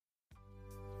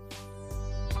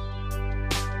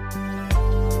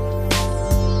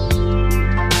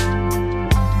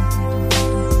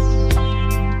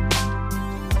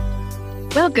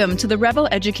Welcome to the Rebel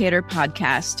Educator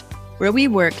Podcast, where we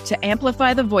work to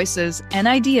amplify the voices and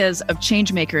ideas of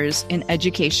changemakers in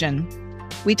education.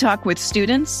 We talk with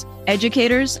students,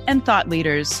 educators, and thought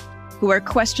leaders who are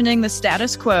questioning the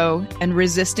status quo and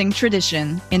resisting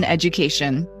tradition in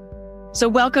education. So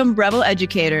welcome, Rebel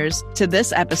Educators, to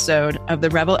this episode of the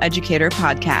Rebel Educator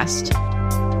Podcast.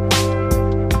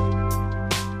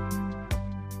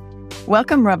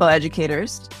 Welcome, Rebel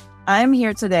Educators. I'm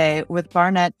here today with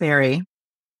Barnett Berry.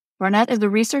 Barnett is a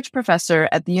research professor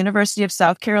at the University of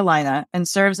South Carolina and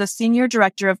serves as Senior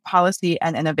Director of Policy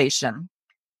and Innovation.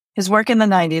 His work in the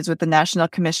 90s with the National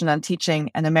Commission on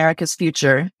Teaching and America's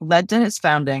Future led to his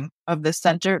founding of the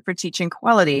Center for Teaching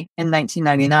Quality in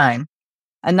 1999,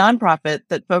 a nonprofit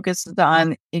that focuses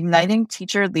on igniting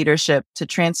teacher leadership to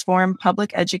transform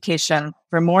public education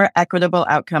for more equitable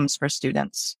outcomes for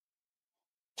students.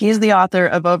 He is the author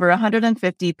of over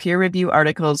 150 peer-review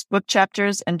articles, book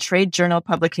chapters, and trade journal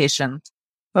publications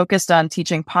focused on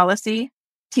teaching policy,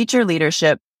 teacher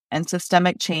leadership, and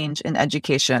systemic change in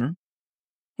education.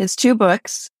 His two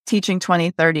books, Teaching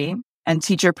 2030 and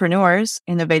Teacherpreneurs,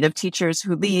 Innovative Teachers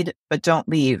Who Lead But Don't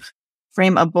Leave,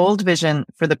 frame a bold vision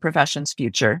for the profession's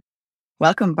future.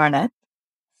 Welcome, Barnett.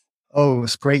 Oh,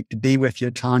 it's great to be with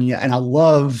you, Tanya. And I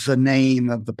love the name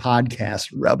of the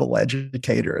podcast, Rebel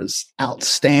Educators.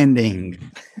 Outstanding.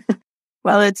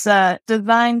 Well, it's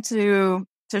designed to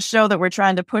show that we're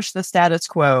trying to push the status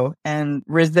quo and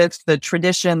resist the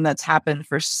tradition that's happened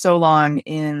for so long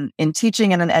in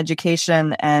teaching and in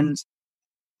education, and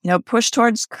push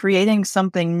towards creating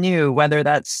something new, whether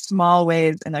that's small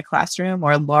ways in a classroom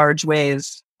or large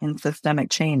ways in systemic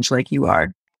change like you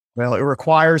are. Well, it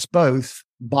requires both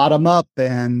bottom up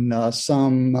and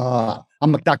some,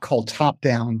 I'm not called top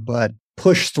down, but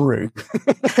push through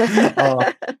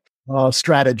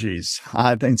strategies.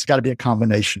 I think it's got to be a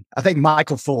combination. I think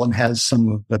Michael Fullan has some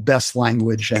of the best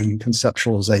language and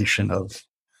conceptualization of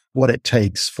what it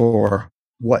takes for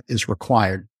what is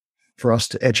required for us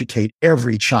to educate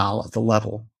every child at the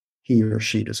level he or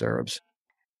she deserves.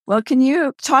 Well, can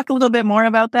you talk a little bit more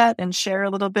about that and share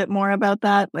a little bit more about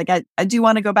that? Like, I do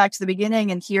want to go back to the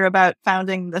beginning and hear about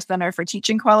founding the Center for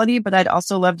Teaching Quality, but I'd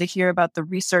also love to hear about the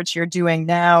research you're doing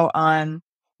now on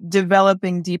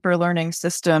developing deeper learning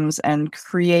systems and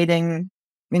creating,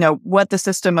 what the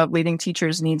system of leading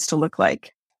teachers needs to look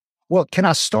like. Well, can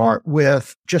I start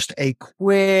with just a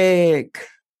quick,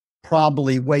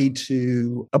 probably way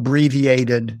too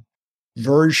abbreviated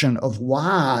version of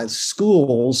why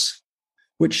schools,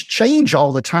 which change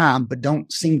all the time, but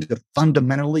don't seem to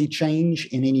fundamentally change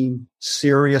in any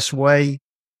serious way,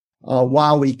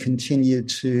 while we continue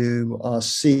to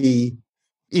see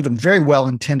even very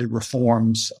well-intended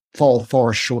reforms fall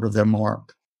far short of their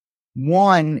mark.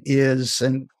 One is,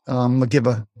 and I'm going to give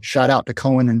a shout out to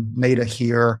Cohen and Maida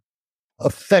here,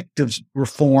 effective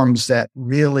reforms that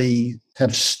really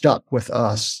have stuck with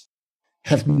us,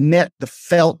 have met the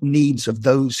felt needs of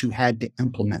those who had to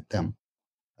implement them.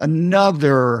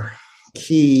 Another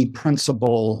key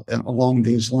principle along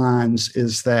these lines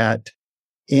is that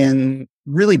in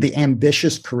really the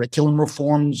ambitious curriculum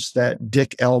reforms that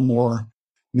Dick Elmore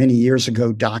many years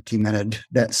ago documented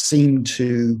that seemed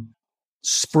to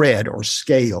spread or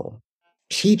scale,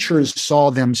 teachers saw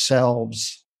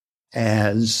themselves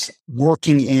as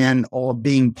working in or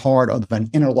being part of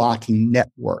an interlocking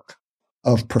network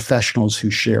of professionals who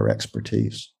share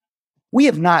expertise. We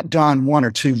have not done one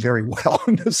or two very well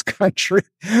in this country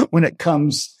when it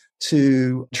comes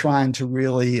to trying to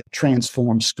really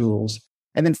transform schools.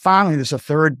 And then finally, there's a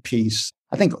third piece.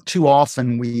 I think too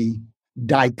often we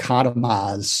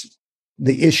dichotomize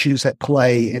the issues at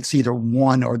play. It's either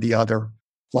one or the other.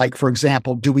 Like, for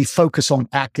example, do we focus on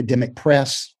academic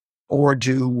press or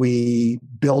do we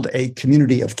build a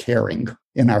community of caring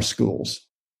in our schools?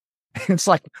 It's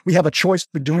like we have a choice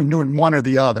between doing one or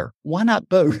the other. Why not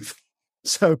both?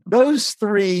 So those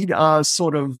three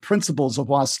sort of principles of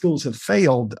why schools have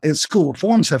failed, school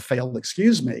reforms have failed,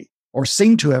 or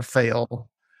seem to have failed,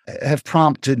 have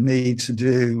prompted me to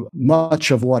do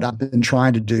much of what I've been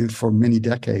trying to do for many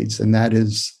decades, and that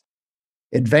is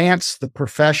advance the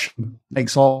profession,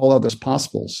 makes all others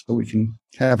possible, so we can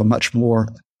have a much more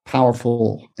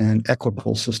powerful and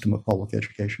equitable system of public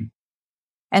education.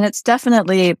 And it's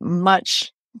definitely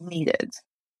much needed.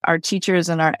 Our teachers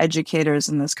and our educators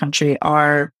in this country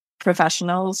are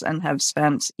professionals and have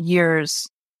spent years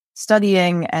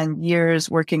studying and years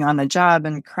working on the job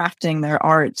and crafting their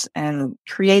art and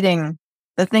creating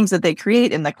the things that they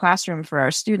create in the classroom for our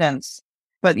students.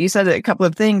 But you said a couple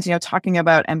of things, talking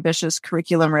about ambitious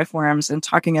curriculum reforms and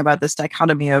talking about this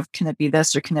dichotomy of can it be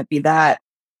this or can it be that?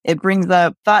 it brings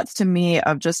up thoughts to me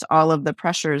of just all of the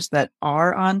pressures that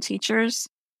are on teachers,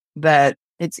 that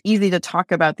it's easy to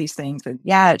talk about these things and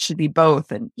yeah, it should be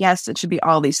both. And yes, it should be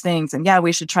all these things. And yeah,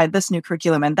 we should try this new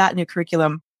curriculum and that new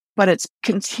curriculum, but it's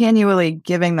continually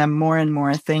giving them more and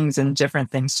more things and different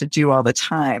things to do all the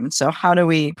time. So how do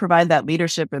we provide that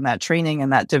leadership and that training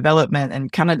and that development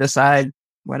and kind of decide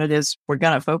what it is we're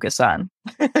going to focus on?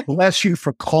 Bless you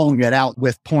for calling it out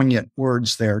with poignant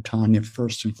words there, Tanya,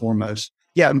 first and foremost.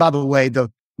 Yeah, and by the way,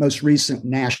 the most recent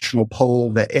national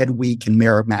poll that Ed Week and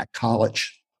Merrimack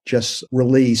College just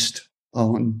released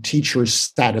on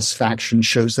teachers' satisfaction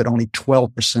shows that only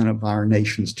 12% of our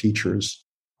nation's teachers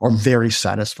are very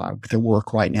satisfied with their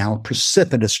work right now. A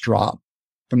precipitous drop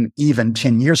from even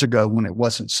 10 years ago when it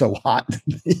wasn't so hot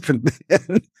even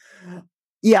then.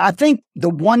 Yeah, I think the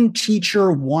one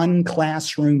teacher, one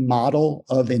classroom model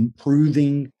of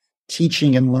improving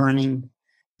teaching and learning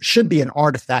should be an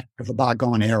artifact of a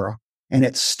bygone era. And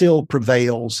it still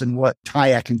prevails in what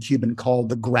Hayek and Cuban call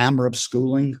the grammar of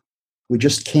schooling. We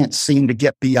just can't seem to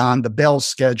get beyond the bell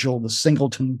schedule, the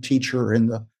singleton teacher in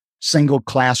the single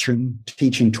classroom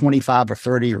teaching 25 or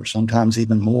 30 or sometimes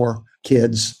even more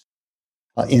kids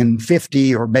in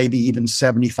 50 or maybe even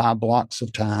 75 blocks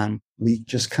of time. We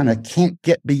just kind of can't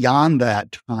get beyond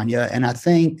that, Tanya. And I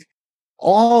think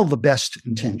all the best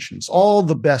intentions, all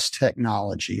the best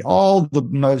technology, all the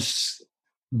most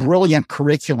brilliant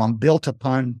curriculum built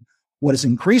upon what is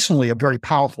increasingly a very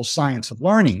powerful science of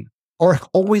learning are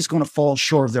always going to fall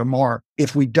short of their mark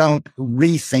if we don't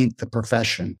rethink the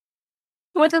profession.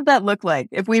 What does that look like?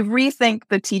 If we rethink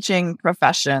the teaching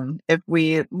profession, if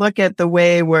we look at the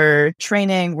way we're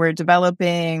training, we're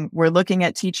developing, we're looking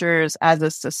at teachers as a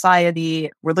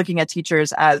society, we're looking at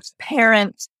teachers as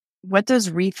parents, what does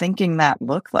rethinking that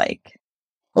look like?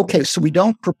 Okay, so we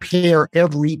don't prepare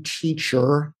every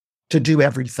teacher to do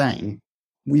everything.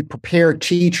 We prepare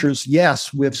teachers,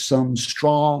 yes, with some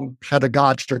strong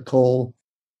pedagogical,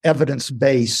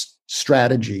 evidence-based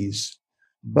strategies,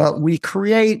 but we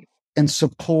create and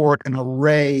support an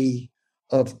array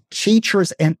of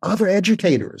teachers and other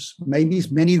educators, maybe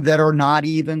many that are not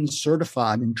even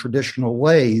certified in traditional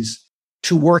ways,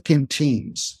 to work in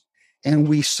teams. And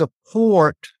we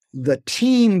support the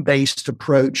team-based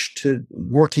approach to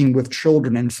working with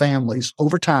children and families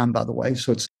over time, by the way.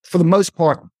 So it's, for the most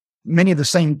part, many of the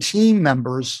same team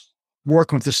members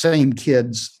working with the same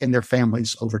kids and their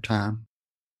families over time.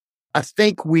 I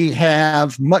think we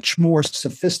have much more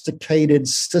sophisticated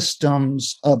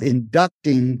systems of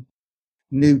inducting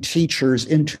new teachers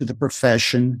into the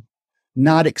profession,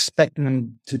 not expecting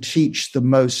them to teach the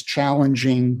most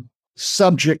challenging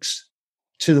subjects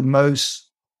to the most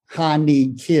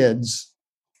high-need kids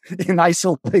in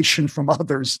isolation from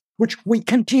others, which we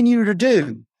continue to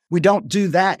do. We don't do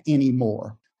that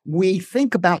anymore. We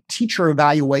think about teacher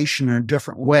evaluation in a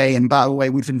different way. And by the way,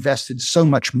 we've invested so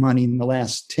much money in the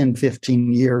last 10,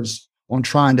 15 years on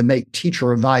trying to make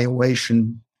teacher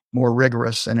evaluation more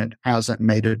rigorous, and it hasn't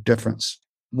made a difference.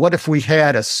 What if we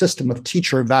had a system of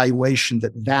teacher evaluation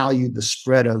that valued the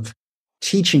spread of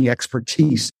teaching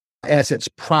expertise as its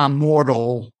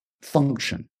primordial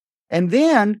function? And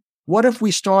then what if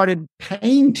we started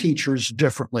paying teachers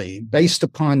differently based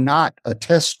upon not a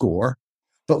test score,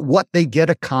 but what they get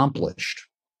accomplished,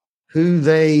 who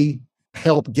they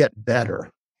help get better,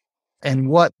 and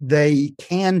what they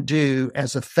can do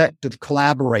as effective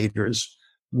collaborators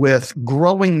with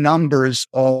growing numbers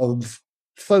of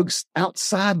folks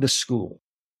outside the school,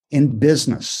 in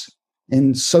business,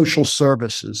 in social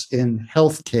services, in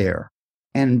healthcare,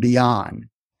 and beyond.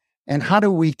 And how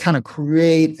do we kind of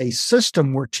create a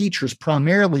system where teachers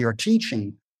primarily are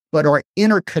teaching, but are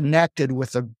interconnected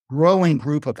with a growing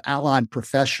group of allied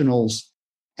professionals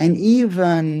and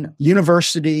even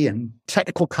university and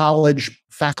technical college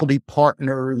faculty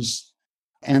partners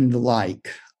and the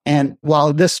like? And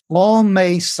while this all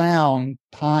may sound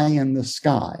pie in the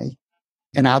sky,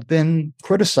 and I've been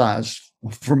criticized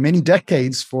for many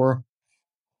decades for,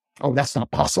 oh, that's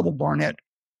not possible, Barnett.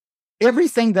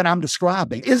 Everything that I'm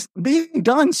describing is being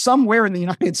done somewhere in the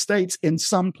United States in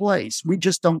some place. We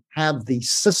just don't have the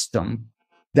system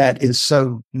that is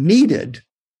so needed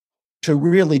to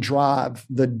really drive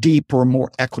the deeper,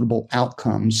 more equitable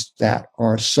outcomes that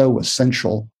are so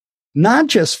essential, not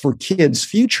just for kids'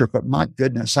 future, but my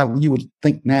goodness, you would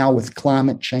think now with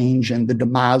climate change and the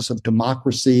demise of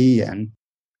democracy and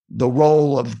the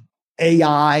role of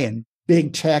AI and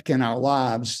big tech in our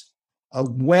lives, a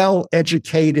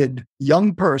well-educated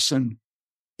young person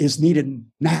is needed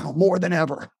now more than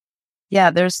ever.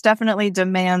 Yeah, there's definitely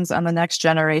demands on the next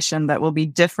generation that will be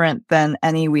different than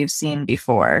any we've seen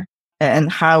before.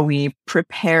 and how we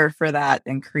prepare for that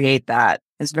and create that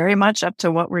is very much up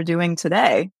to what we're doing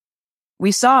today.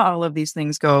 We saw all of these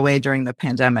things go away during the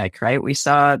pandemic, right? We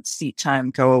saw seat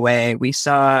time go away. We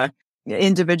saw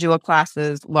individual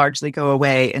classes largely go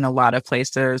away in a lot of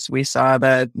places. We saw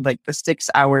the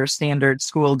 6-hour standard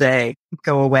school day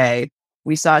go away.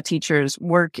 We saw teachers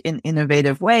work in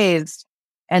innovative ways.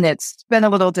 And it's been a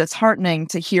little disheartening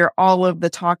to hear all of the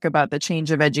talk about the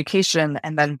change of education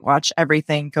and then watch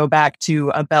everything go back to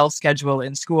a bell schedule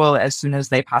in school as soon as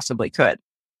they possibly could.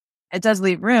 It does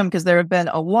leave room because there have been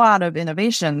a lot of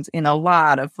innovations in a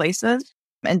lot of places,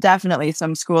 and definitely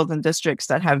some schools and districts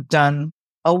that have done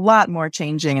a lot more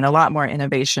changing and a lot more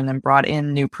innovation and brought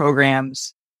in new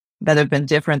programs that have been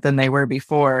different than they were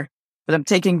before. But I'm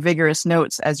taking vigorous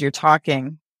notes as you're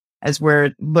talking, as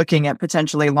we're looking at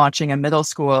potentially launching a middle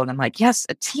school. And I'm like, yes,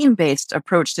 a team-based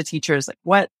approach to teachers. Like,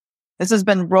 what? This has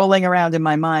been rolling around in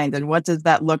my mind. And what does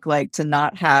that look like to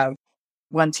not have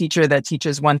one teacher that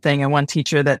teaches one thing and one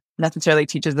teacher that necessarily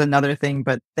teaches another thing,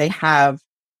 but they have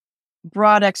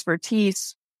broad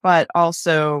expertise, but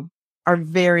also are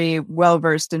very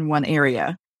well-versed in one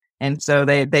area. And so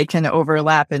they can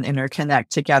overlap and interconnect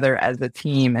together as a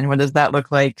team. And what does that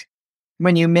look like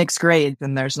when you mix grades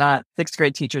and there's not 6th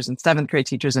grade teachers and 7th grade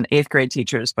teachers and 8th grade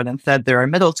teachers, but instead there are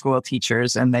middle school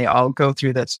teachers and they all go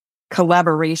through this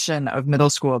collaboration of middle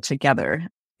school together.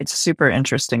 It's super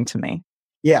interesting to me.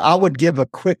 Yeah, I would give a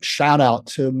quick shout out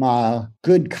to my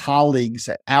good colleagues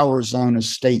at Arizona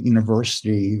State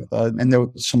University. And there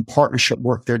was some partnership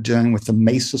work they're doing with the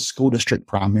Mesa School District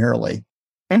primarily.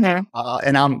 Mm-hmm.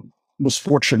 And I was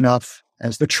fortunate enough,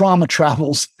 as the trauma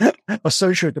travels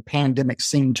associated with the pandemic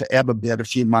seemed to ebb a bit a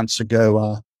few months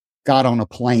ago, got on a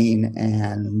plane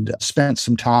and spent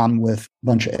some time with a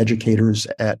bunch of educators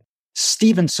at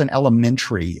Stevenson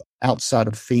Elementary outside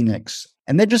of Phoenix.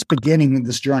 And they're just beginning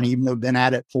this journey, even though they've been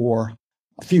at it for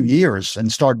a few years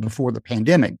and started before the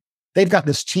pandemic. They've got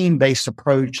this team-based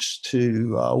approach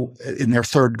to in their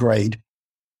 3rd grade.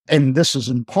 And this is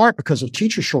in part because of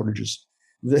teacher shortages.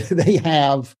 They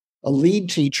have a lead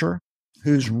teacher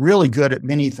who's really good at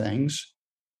many things,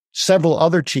 several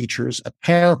other teachers, a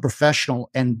paraprofessional,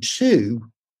 and 2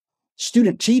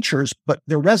 student teachers, but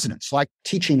they're residents, like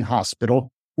teaching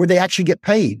hospital, where they actually get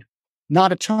paid.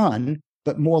 Not a ton,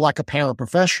 but more like a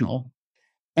paraprofessional.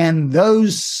 And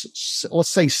those, let's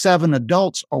say 7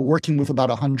 adults are working with about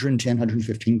 110,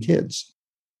 115 kids.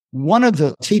 One of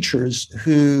the teachers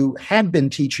who had been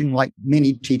teaching, like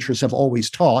many teachers have always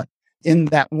taught, in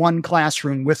that one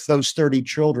classroom with those 30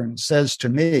 children says to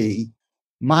me,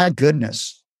 my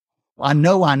goodness, I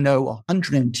know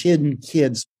 110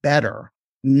 kids better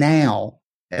now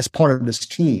as part of this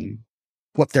team.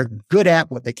 What they're good at,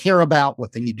 what they care about,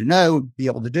 what they need to know, be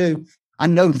able to do. I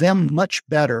know them much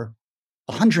better,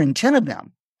 110 of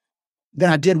them,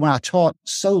 than I did when I taught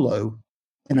solo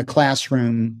in a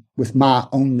classroom with my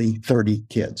only 30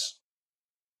 kids.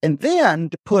 And then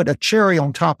to put a cherry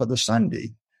on top of the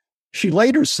sundae, she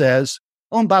later says,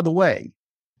 oh, and by the way,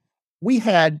 we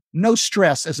had no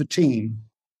stress as a team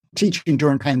teaching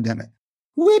during pandemic.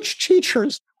 Which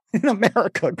teachers in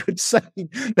America could say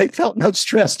they felt no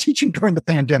stress teaching during the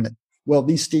pandemic? Well,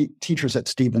 these teachers at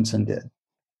Stevenson did.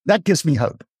 That gives me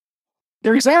hope.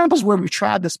 There are examples where we've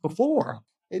tried this before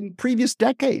in previous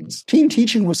decades. Team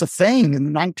teaching was a thing in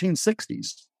the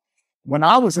 1960s when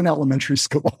I was in elementary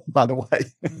school, by the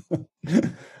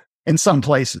way, in some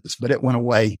places, but it went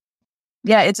away.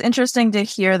 Yeah, it's interesting to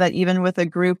hear that even with a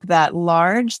group that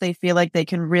large, they feel like they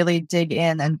can really dig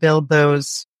in and build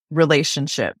those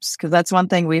relationships. Because that's one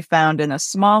thing we found in a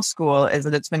small school is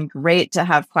that it's been great to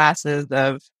have classes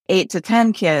of 8 to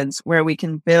 10 kids where we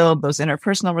can build those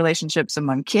interpersonal relationships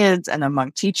among kids and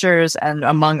among teachers and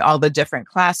among all the different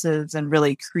classes and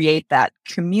really create that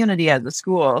community as a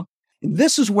school.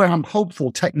 This is where I'm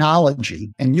hopeful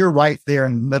technology, and you're right there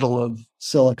in the middle of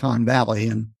Silicon Valley,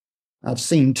 and I've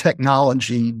seen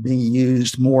technology being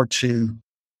used more to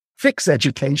fix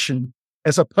education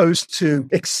as opposed to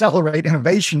accelerate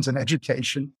innovations in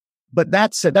education. But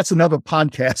that's another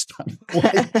podcast.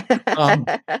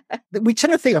 We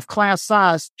tend to think of class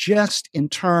size just in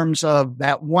terms of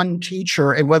that one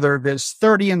teacher, and whether there's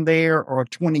 30 in there or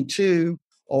 22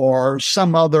 or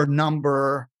some other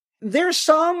number. There's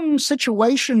some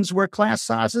situations where class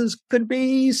sizes could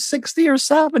be 60 or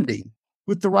 70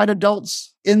 with the right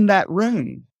adults in that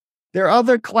room. There are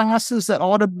other classes that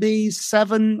ought to be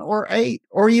 7 or 8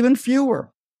 or even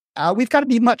fewer. We've got to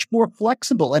be much more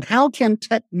flexible. And how can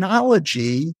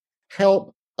technology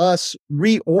help us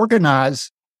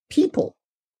reorganize people,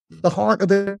 the heart of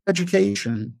the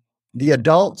education, the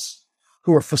adults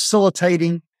who are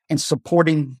facilitating and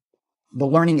supporting the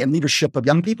learning and leadership of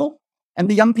young people and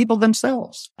the young people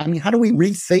themselves. I mean, how do we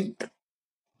rethink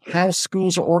how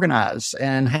schools are organized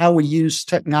and how we use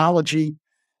technology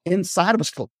inside of a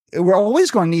school? We're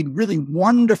always going to need really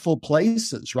wonderful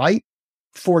places, right,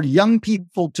 for young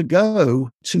people to go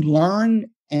to learn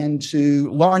and to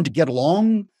learn to get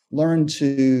along, learn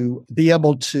to be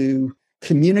able to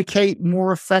communicate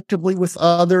more effectively with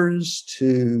others,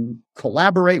 to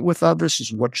collaborate with others,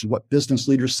 is what business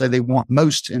leaders say they want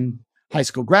most in high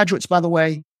school graduates, by the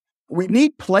way. We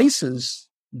need places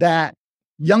that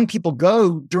young people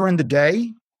go during the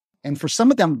day, and for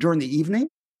some of them during the evening.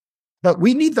 But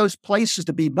we need those places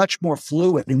to be much more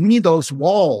fluid, and we need those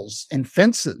walls and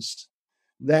fences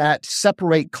that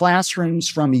separate classrooms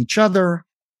from each other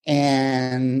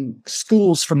and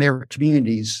schools from their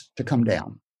communities to come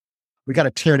down. We got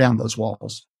to tear down those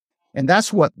walls. And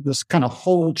that's what this kind of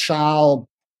whole child,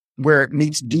 where it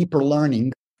meets deeper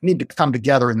learning, need to come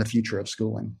together in the future of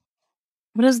schooling.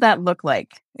 What does that look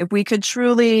like? If we could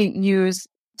truly use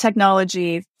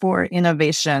technology for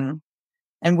innovation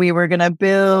and we were going to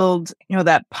build,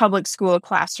 that public school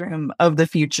classroom of the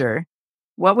future,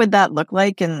 what would that look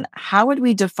like? And how would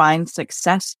we define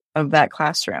success of that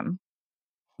classroom?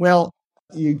 Well,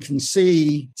 you can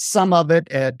see some of it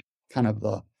at kind of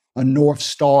a North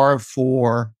Star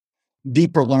for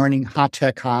deeper learning, High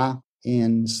Tech High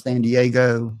in San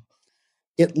Diego.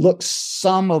 It looks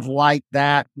some of like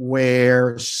that,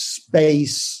 where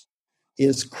space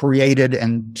is created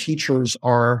and teachers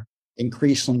are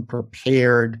increasingly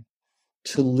prepared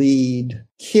to lead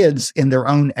kids in their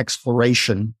own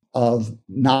exploration of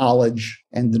knowledge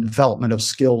and the development of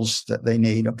skills that they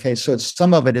need. Okay, so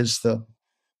some of it is the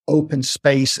open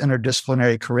space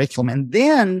interdisciplinary curriculum. And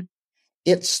then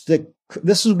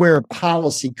this is where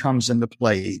policy comes into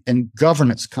play and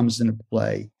governance comes into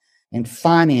play and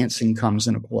financing comes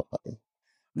into play.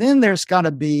 Then there's got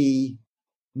to be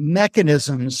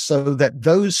mechanisms so that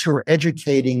those who are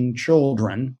educating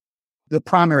children, the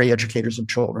primary educators of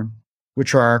children,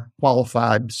 which are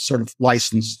qualified, sort of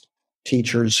licensed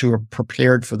teachers who are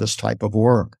prepared for this type of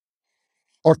work,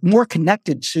 are more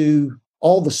connected to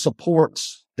all the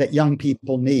supports that young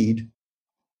people need,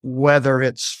 whether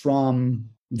it's from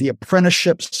the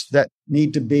apprenticeships that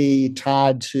need to be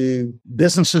tied to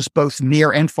businesses both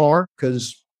near and far,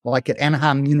 because like at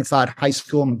Anaheim Unified High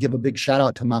School, I'm going to give a big shout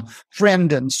out to my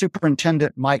friend and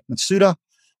superintendent, Mike Matsuda,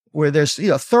 where there's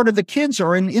a third of the kids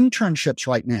are in internships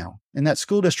right now in that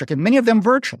school district, and many of them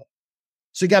virtual.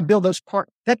 So you got to build those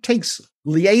that takes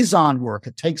liaison work.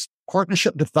 It takes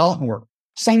partnership development work.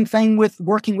 Same thing with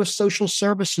working with social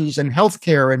services and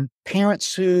healthcare and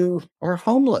parents who are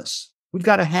homeless. We've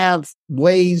got to have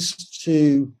ways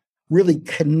to really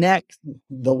connect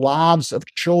the lives of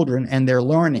children and their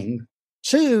learning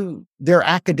to their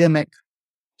academic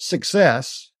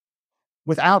success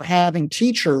without having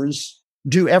teachers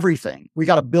do everything. We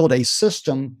got to build a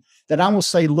system that I will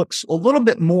say looks a little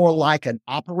bit more like an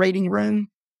operating room.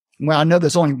 Well, I know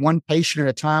there's only one patient at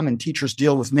a time and teachers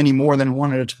deal with many more than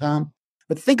one at a time.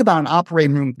 But think about an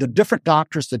operating room, the different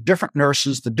doctors, the different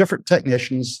nurses, the different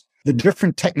technicians, the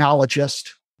different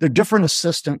technologists, the different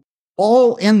assistant,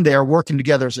 all in there working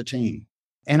together as a team.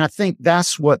 And I think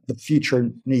that's what the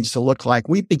future needs to look like.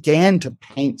 We began to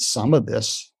paint some of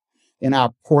this in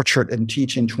our Portrait and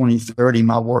Teaching 2030,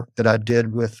 my work that I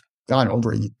did with,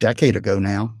 over a decade ago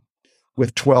now,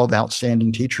 with 12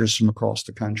 outstanding teachers from across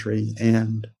the country.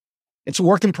 And it's a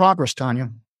work in progress, Tanya.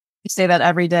 You say that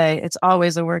every day. It's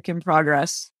always a work in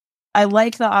progress. I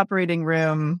like the operating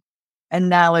room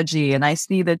analogy, and I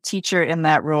see the teacher in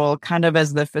that role kind of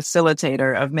as the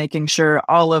facilitator of making sure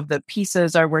all of the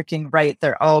pieces are working right.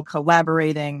 They're all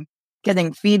collaborating,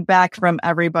 getting feedback from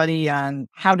everybody on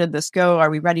how did this go?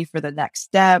 Are we ready for the next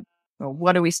step?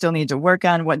 What do we still need to work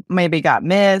on? What maybe got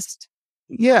missed?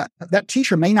 Yeah, that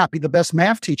teacher may not be the best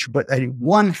math teacher, but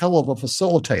one hell of a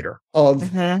facilitator of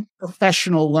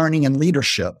professional learning and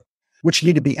leadership, which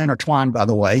need to be intertwined, by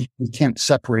the way. We can't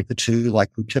separate the two like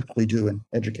we typically do in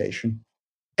education.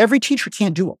 Every teacher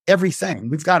can't do everything.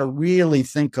 We've got to really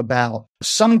think about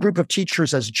some group of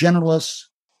teachers as generalists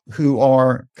who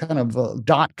are kind of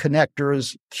dot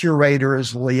connectors,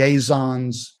 curators,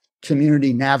 liaisons,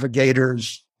 community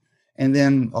navigators, and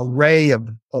then an array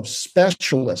of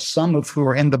specialists, some of who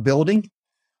are in the building,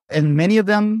 and many of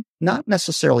them not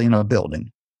necessarily in a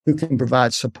building, who can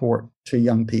provide support to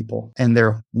young people and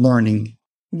their learning.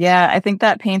 Yeah, I think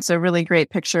that paints a really great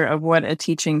picture of what a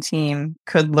teaching team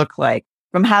could look like.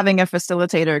 From having a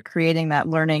facilitator, creating that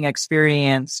learning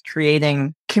experience,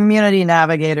 creating community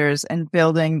navigators, and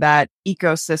building that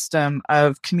ecosystem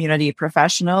of community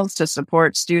professionals to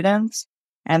support students,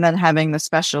 and then having the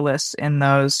specialists in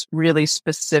those really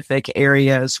specific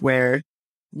areas where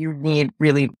you need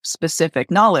really specific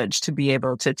knowledge to be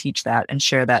able to teach that and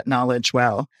share that knowledge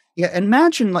well. Yeah,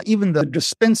 imagine even the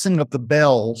dispensing of the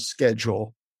bell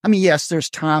schedule. I mean, yes, there's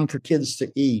time for kids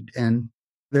to eat, and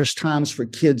there's times for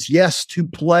kids, yes, to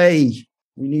play.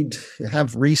 We need to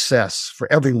have recess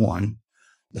for everyone.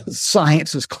 The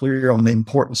science is clear on the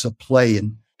importance of play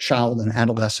in child and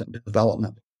adolescent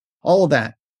development, all of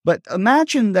that. But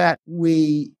imagine that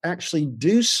we actually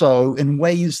do so in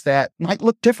ways that might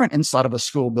look different inside of a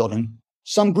school building.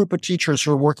 Some group of teachers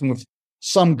who are working with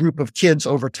some group of kids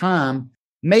over time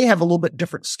may have a little bit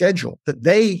different schedule that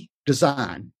they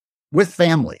design with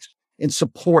families in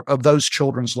support of those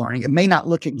children's learning. It may not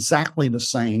look exactly the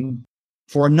same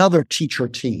for another teacher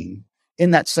team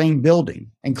in that same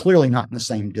building, and clearly not in the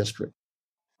same district.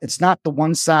 It's not the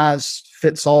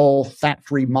one-size-fits-all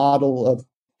fat-free model of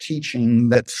teaching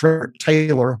that Frederick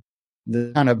Taylor,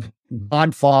 the kind of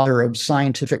godfather of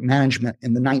scientific management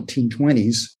in the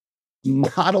 1920s,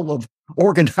 model of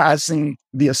organizing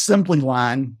the assembly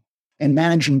line and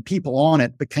managing people on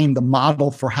it, became the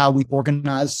model for how we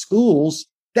organize schools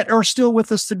that are still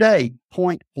with us today,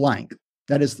 point blank.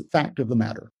 That is the fact of the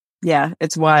matter. Yeah,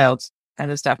 it's wild. That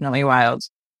is definitely wild.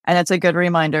 And it's a good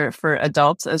reminder for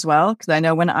adults as well, because I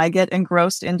know when I get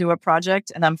engrossed into a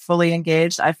project and I'm fully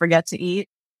engaged, I forget to eat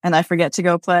and I forget to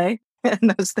go play.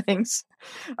 And those things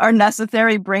are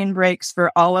necessary brain breaks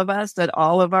for all of us at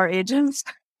all of our ages.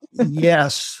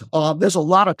 Yes, there's a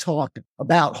lot of talk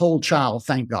about whole child,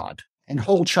 thank God. And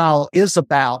whole child is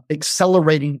about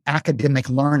accelerating academic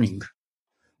learning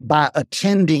by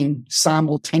attending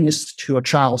simultaneous to a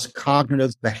child's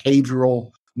cognitive,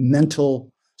 behavioral,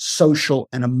 mental, social,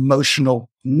 and emotional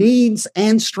needs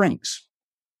and strengths.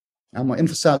 I'm going to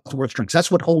emphasize the word strengths. That's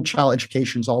what whole child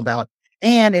education is all about.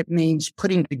 And it means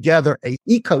putting together an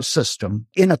ecosystem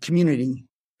in a community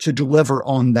to deliver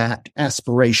on that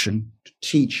aspiration to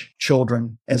teach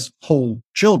children as whole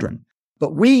children.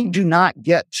 But we do not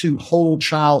get to whole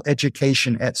child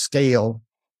education at scale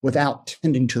without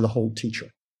tending to the whole teacher.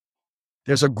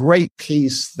 There's a great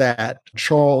piece that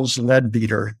Charles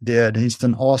Leadbeater did. He's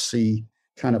an Aussie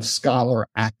kind of scholar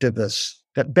activist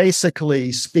that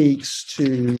basically speaks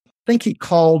to, I think he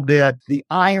called it the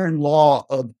iron law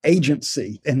of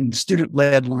agency in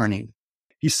student-led learning.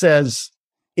 He says,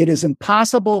 it is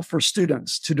impossible for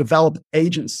students to develop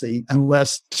agency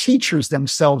unless teachers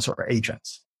themselves are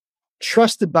agents,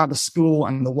 trusted by the school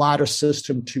and the wider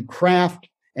system to craft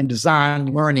and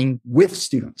design learning with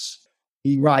students.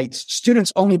 He writes,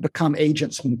 students only become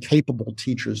agents when capable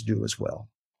teachers do as well.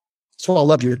 So I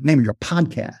love your name of your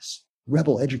podcast,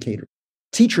 Rebel Educator.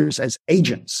 Teachers as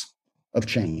agents of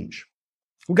change.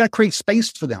 We've got to create space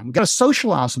for them. We've got to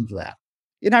socialize them for that.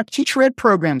 In our teacher ed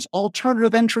programs,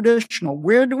 alternative and traditional,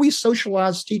 where do we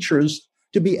socialize teachers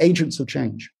to be agents of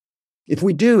change? If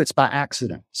we do, it's by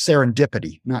accident,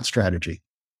 serendipity, not strategy.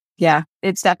 Yeah,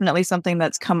 it's definitely something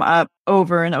that's come up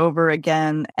over and over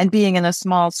again. And being in a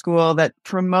small school that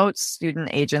promotes student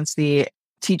agency,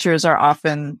 teachers are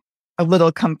often a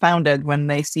little confounded when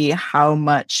they see how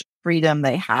much freedom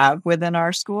they have within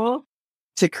our school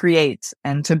to create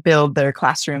and to build their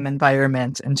classroom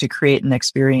environment and to create an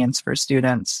experience for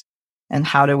students. And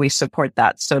how do we support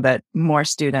that so that more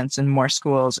students and more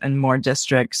schools and more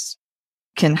districts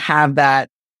can have that?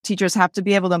 Teachers have to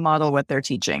be able to model what they're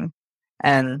teaching,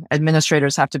 and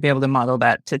administrators have to be able to model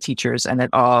that to teachers, and it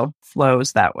all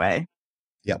flows that way.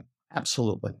 Yeah,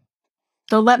 absolutely.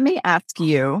 So let me ask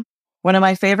you one of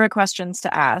my favorite questions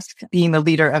to ask, being the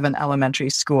leader of an elementary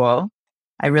school.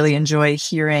 I really enjoy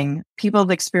hearing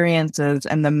people's experiences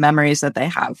and the memories that they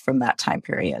have from that time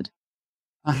period.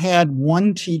 I had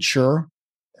one teacher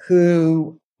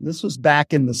who, this was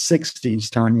back in the 60s,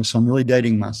 Tanya, so I'm really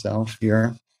dating myself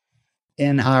here.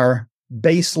 In our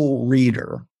basal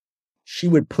reader, she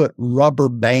would put rubber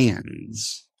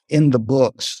bands in the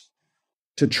books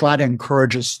to try to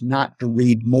encourage us not to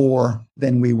read more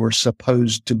than we were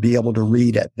supposed to be able to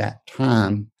read at that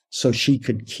time, so she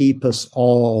could keep us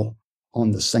all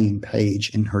on the same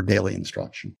page in her daily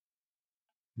instruction.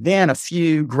 Then a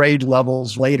few grade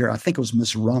levels later, I think it was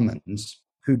Miss Rummins,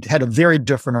 who had a very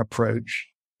different approach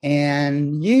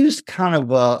and used kind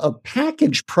of a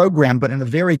package program, but in a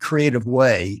very creative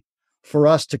way for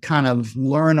us to kind of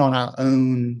learn on our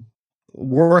own,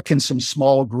 work in some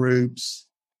small groups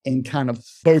in kind of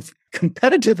both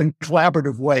competitive and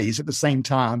collaborative ways at the same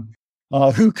time.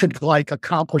 Who could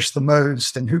accomplish the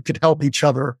most and who could help each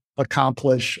other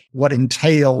accomplish what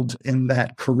entailed in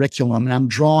that curriculum. And I'm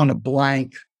drawing a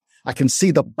blank. I can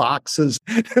see the boxes.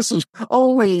 This was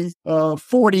only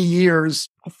 40 years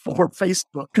before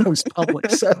Facebook goes public.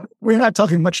 So we're not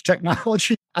talking much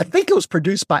technology. I think it was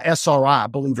produced by SRI,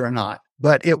 believe it or not.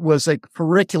 But it was a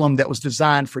curriculum that was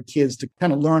designed for kids to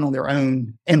kind of learn on their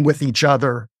own and with each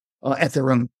other at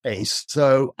their own pace.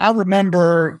 So I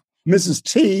remember Mrs.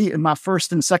 T in my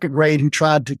first and second grade who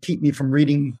tried to keep me from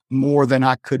reading more than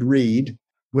I could read,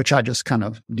 which I just kind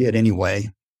of did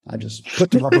anyway. I just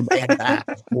put the rubber band back,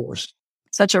 of course.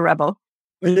 Such a rebel.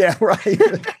 Yeah, right.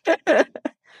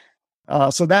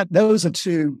 So those are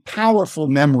two powerful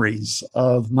memories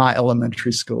of my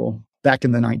elementary school back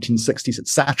in the 1960s at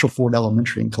Satchel Ford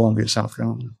Elementary in Columbia, South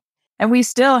Carolina. And we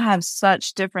still have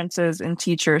such differences in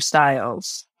teacher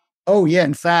styles. Oh, yeah.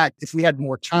 In fact, if we had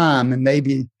more time, and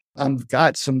maybe I've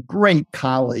got some great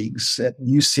colleagues at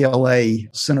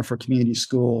UCLA Center for Community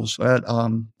Schools, at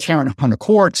Karen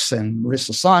Hunter-Quartz and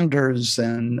Marissa Saunders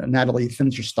and Natalie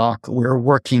Finsterstock. We're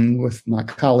working with my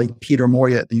colleague Peter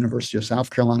Moya at the University of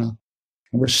South Carolina.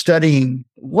 And we're studying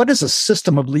what does a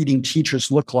system of leading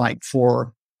teachers look like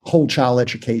for whole child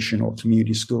education or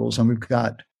community schools. And we've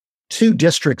got two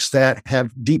districts that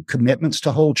have deep commitments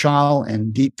to whole child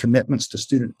and deep commitments to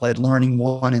student-led learning.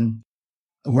 One in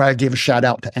where I give a shout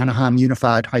out to Anaheim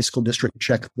Unified High School District.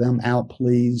 Check them out,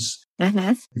 please.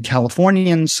 The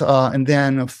Californians, and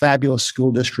then a fabulous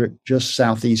school district just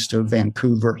southeast of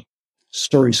Vancouver,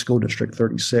 Surrey School District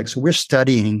 36. We're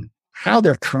studying how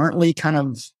they're currently kind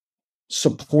of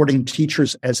supporting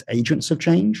teachers as agents of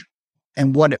change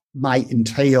and what it might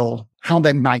entail, how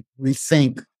they might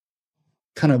rethink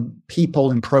kind of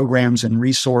people and programs and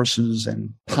resources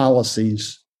and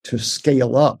policies to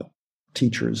scale up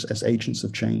teachers as agents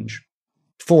of change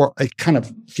for a kind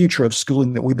of future of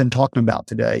schooling that we've been talking about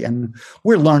today. And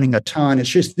we're learning a ton. It's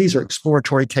just, these are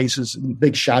exploratory cases. And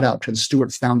big shout out to the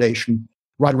Stewart Foundation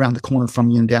right around the corner from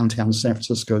you in downtown San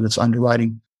Francisco that's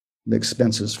underwriting the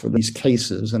expenses for these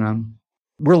cases. And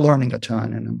we're learning a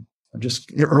ton. And I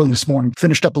just early this morning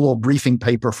finished up a little briefing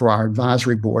paper for our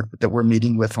advisory board that we're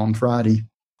meeting with on Friday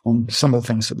on some of the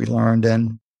things that we learned.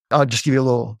 And I'll just give you a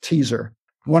little teaser.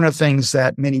 One of the things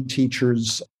that many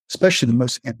teachers, especially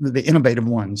the innovative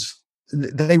ones,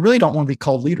 they really don't want to be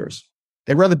called leaders.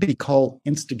 They'd rather be called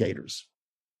instigators.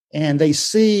 And they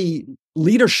see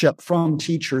leadership from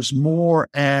teachers more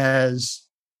as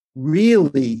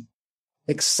really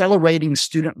accelerating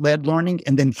student-led learning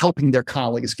and then helping their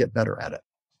colleagues get better at it.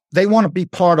 They want to be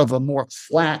part of a more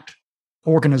flat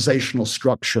organizational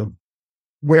structure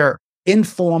where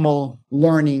informal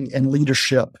learning and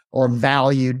leadership are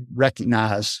valued,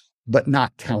 recognized, but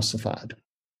not calcified.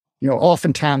 You know,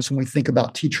 oftentimes when we think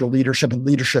about teacher leadership and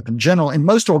leadership in general, in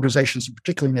most organizations,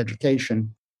 particularly in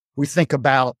education, we think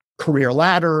about career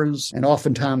ladders. And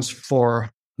oftentimes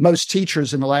for most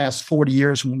teachers in the last 40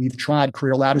 years, when we've tried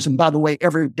career ladders, and by the way,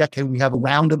 every decade we have a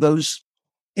round of those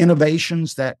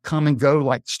innovations that come and go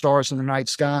like stars in the night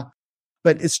sky.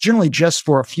 But it's generally just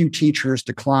for a few teachers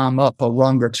to climb up a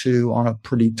rung or two on a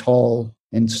pretty tall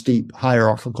and steep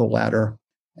hierarchical ladder,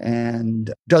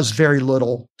 and does very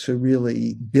little to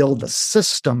really build a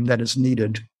system that is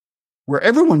needed where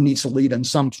everyone needs to lead in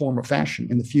some form or fashion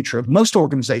in the future of most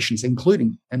organizations,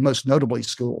 including and most notably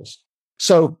schools.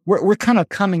 So we're kind of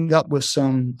coming up with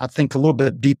some, I think, a little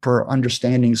bit deeper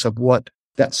understandings of what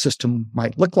that system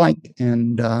might look like.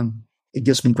 And it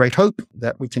gives me great hope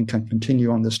that we can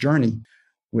continue on this journey,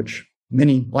 which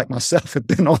many like myself have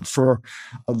been on for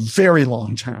a very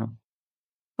long time.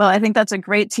 Well, I think that's a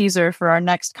great teaser for our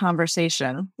next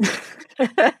conversation.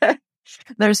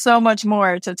 There's so much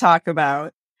more to talk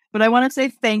about, but I want to say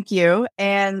thank you.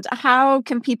 And how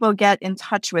can people get in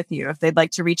touch with you if they'd like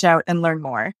to reach out and learn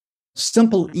more?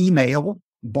 Simple email,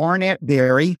 Barnett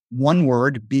Berry, one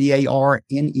word,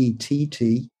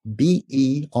 BarnettBerry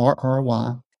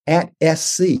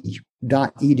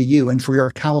 @sc.edu. And for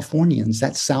your Californians,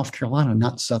 that's South Carolina,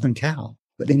 not Southern Cal.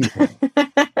 But anyway.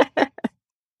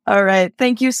 All right.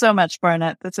 Thank you so much,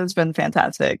 Barnett. This has been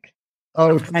fantastic.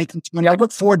 Oh, thank you, Tony. I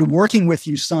look forward to working with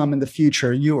you some in the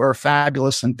future. You are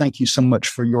fabulous. And thank you so much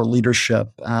for your leadership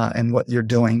and what you're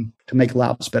doing to make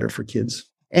lives better for kids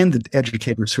and the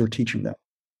educators who are teaching them.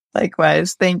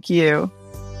 Likewise. Thank you.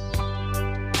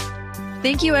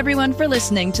 Thank you, everyone, for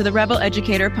listening to the Rebel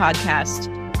Educator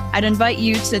podcast. I'd invite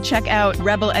you to check out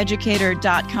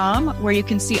rebeleducator.com, where you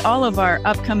can see all of our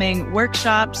upcoming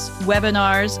workshops,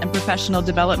 webinars, and professional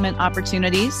development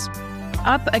opportunities.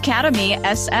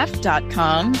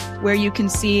 UpAcademySF.com, where you can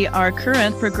see our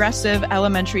current progressive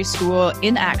elementary school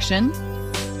in action.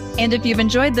 And if you've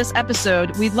enjoyed this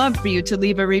episode, we'd love for you to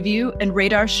leave a review and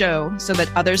rate our show so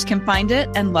that others can find it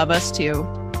and love us too.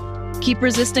 Keep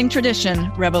resisting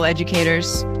tradition, Rebel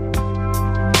Educators.